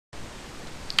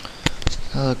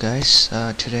Hello guys,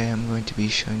 today I'm going to be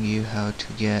showing you how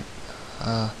to get,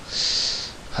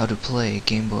 how to play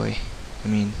GameCube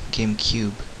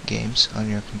games on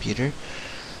your computer.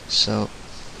 So,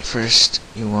 first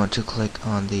you want to click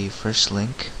on the first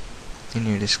link in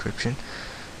your description.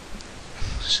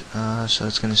 So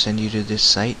it's going to send you to this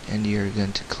site, and you're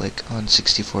going to click on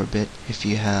 64-bit if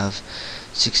you have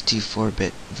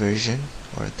 64-bit version,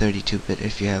 or 32-bit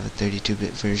if you have a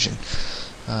 32-bit version.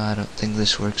 I don't think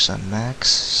this works on Macs,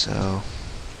 so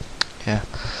yeah.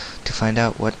 To find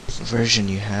out what version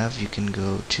you have, you can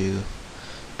go to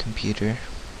Computer,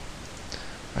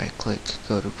 right click,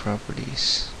 go to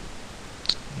Properties.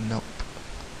 Nope.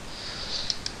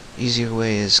 Easier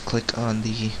way is click on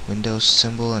the Windows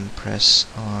symbol and press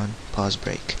on pause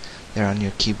break there on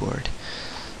your keyboard.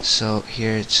 So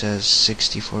here it says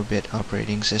 64-bit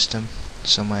operating system,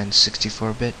 so mine's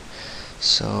 64-bit,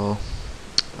 so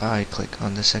I click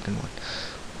on the second one.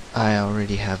 I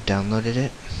already have downloaded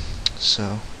it,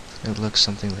 so it looks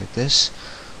something like this.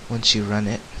 Once you run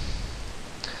it,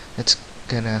 this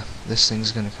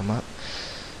thing's gonna come up.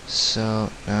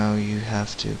 So now you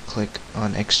have to click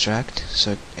on extract,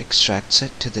 so it extracts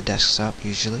it to the desktop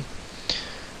usually.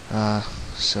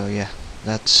 So yeah,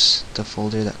 that's the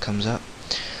folder that comes up.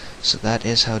 So that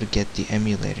is how to get the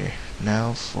emulator.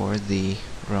 Now for the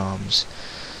ROMs.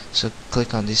 So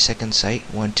click on the second site,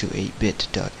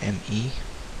 128bit.me,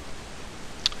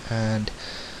 and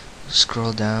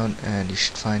scroll down and you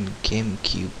should find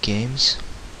GameCube games.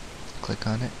 Click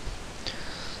on it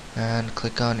and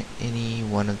click on any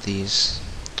one of these.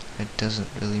 It doesn't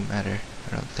really matter,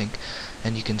 I don't think,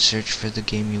 and you can search for the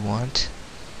game you want,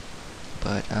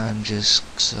 but I'm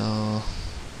gonna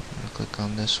click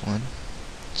on this one,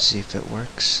 see if it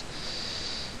works.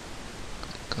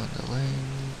 Click on the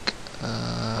link.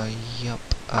 Yup,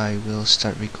 I will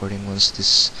start recording once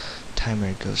this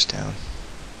timer goes down.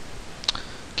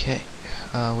 Okay,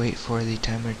 wait for the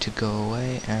timer to go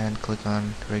away and click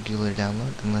on regular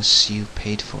download, unless you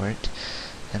paid for it.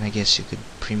 Then I guess you could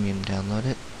premium download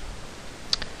it.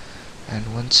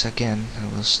 And once again, I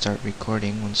will start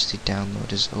recording once the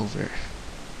download is over,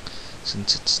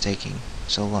 since it's taking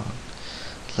so long,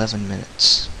 11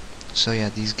 minutes. So yeah,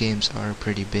 these games are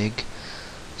pretty big.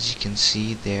 As you can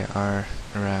see, they are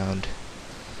around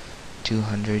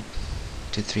 200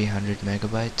 to 300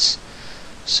 megabytes.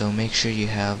 So make sure you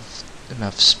have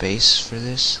enough space for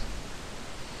this,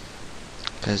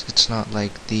 because it's not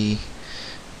like the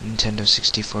Nintendo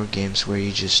 64 games where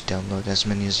you just download as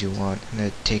many as you want and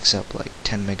it takes up like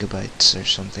 10 megabytes or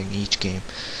something each game.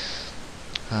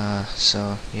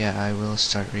 So yeah, I will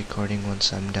start recording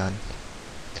once I'm done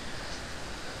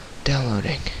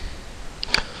downloading.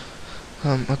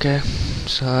 Okay,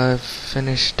 so I've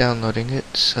finished downloading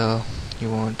it. So you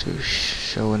want to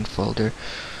show in folder.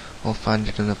 We'll find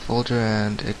it in the folder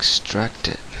and extract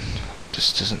it.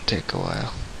 This doesn't take a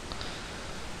while.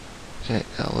 Okay,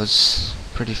 that was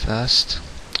pretty fast.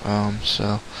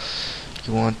 So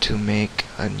you want to make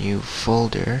a new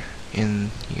folder in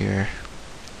your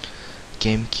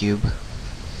GameCube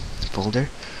folder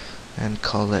and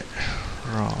call it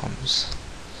ROMS.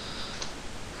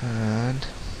 And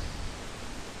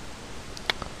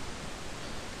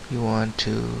you want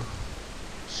to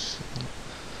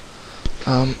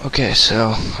okay,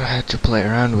 so I had to play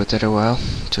around with it a while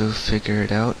to figure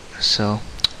it out. So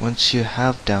once you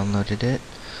have downloaded it,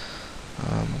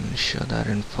 I'm going to show that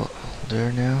in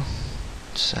folder now.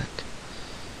 1 sec.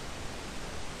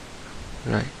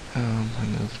 Right, I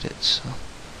moved it, so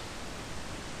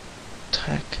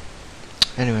heck.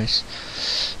 Anyways,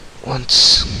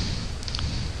 let's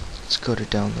go to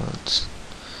downloads.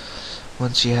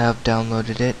 Once you have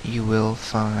downloaded it, you will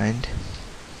find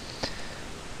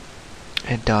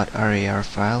a .rar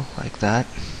file like that.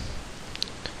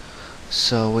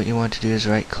 So what you want to do is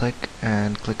right click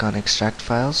and click on extract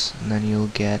files, and then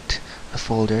you'll get a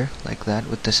folder like that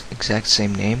with this exact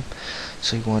same name.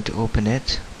 So you want to open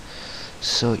it.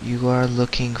 So you are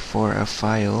looking for a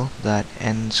file that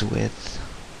ends with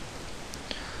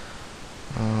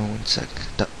 1 sec,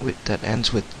 that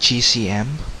ends with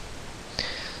GCM.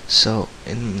 So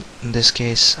in this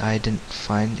case, I didn't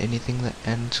find anything that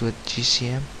ends with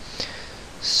GCM,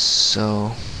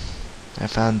 so I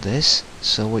found this.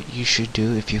 So what you should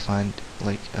do if you find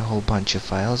like a whole bunch of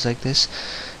files like this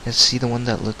is see the one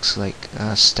that looks like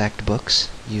stacked books.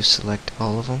 You select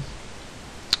all of them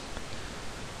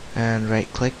and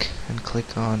right click and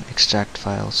click on extract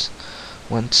files.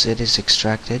 Once it is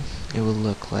extracted, it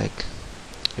will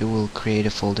create a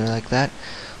folder like that.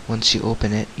 Once you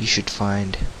open it, you should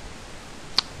find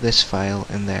this file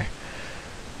in there.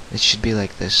 it should be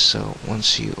like this. So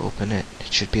once you open it,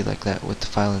 it should be like that with the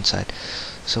file inside.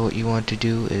 So what you want to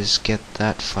do is get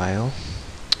that file,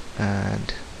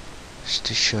 and just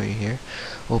to show you here,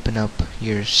 open up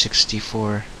your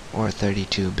 64 or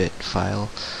 32-bit file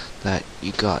that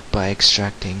you got by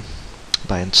installing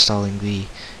the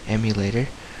emulator.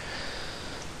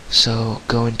 So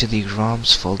go into the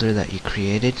ROMS folder that you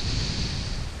created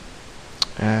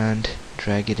and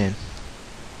drag it in,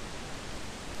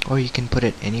 or you can put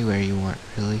it anywhere you want,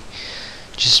 really.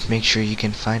 Just make sure you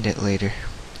can find it later.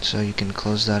 So you can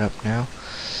close that up now.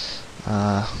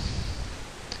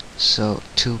 So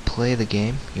to play the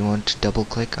game, you want to double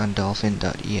click on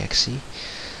dolphin.exe.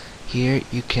 Here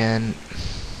you can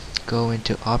go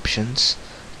into options,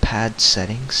 pad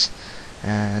settings,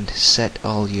 and set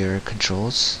all your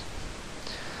controls.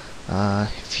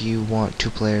 If you want 2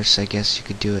 players, I guess you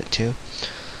could do it too.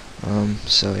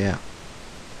 So yeah,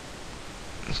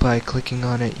 by clicking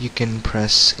on it, you can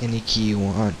press any key you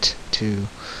want to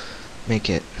make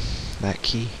it that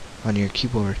key on your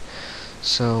keyboard.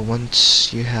 So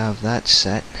once you have that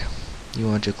set, you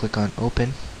want to click on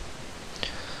open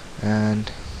and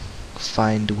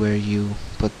find where you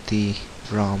put the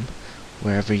ROM,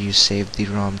 wherever you saved the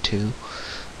ROM to.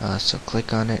 So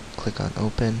click on it, click on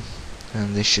open,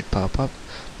 and this should pop up.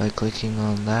 By clicking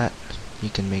on that, you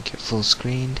can make it full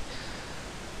screened,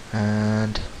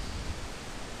 and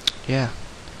yeah,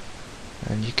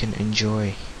 and you can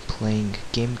enjoy playing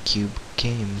GameCube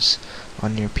games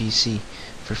on your PC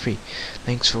for free.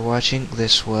 Thanks for watching.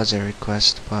 This was a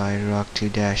request by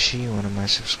Rock2-E, one of my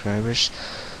subscribers.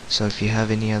 So if you have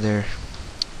any other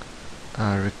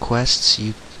requests,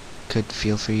 you could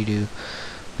feel free to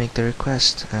make the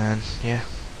request. And yeah,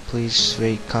 please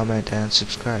rate, comment, and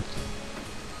subscribe.